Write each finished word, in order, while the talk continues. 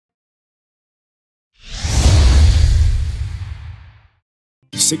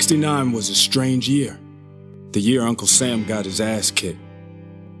'69 was a strange year. The year Uncle Sam got his ass kicked.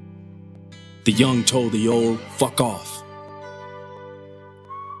 The young told the old, fuck off.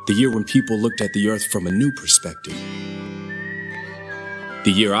 The year when people looked at the earth from a new perspective.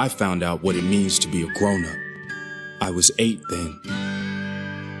 The year I found out what it means to be a grown-up. I was 8 then.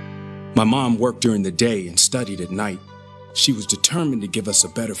 My mom worked during the day and studied at night. She was determined to give us a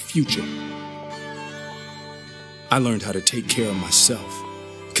better future. I learned how to take care of myself,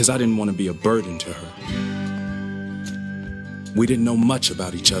 because I didn't want to be a burden to her. We didn't know much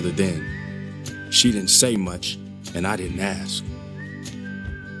about each other then. She didn't say much, and I didn't ask.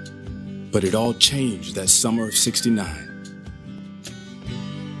 But it all changed that summer of '69.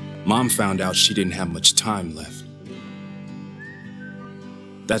 Mom found out she didn't have much time left.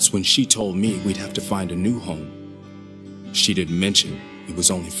 That's when she told me we'd have to find a new home. She didn't mention it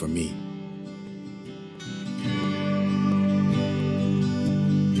was only for me.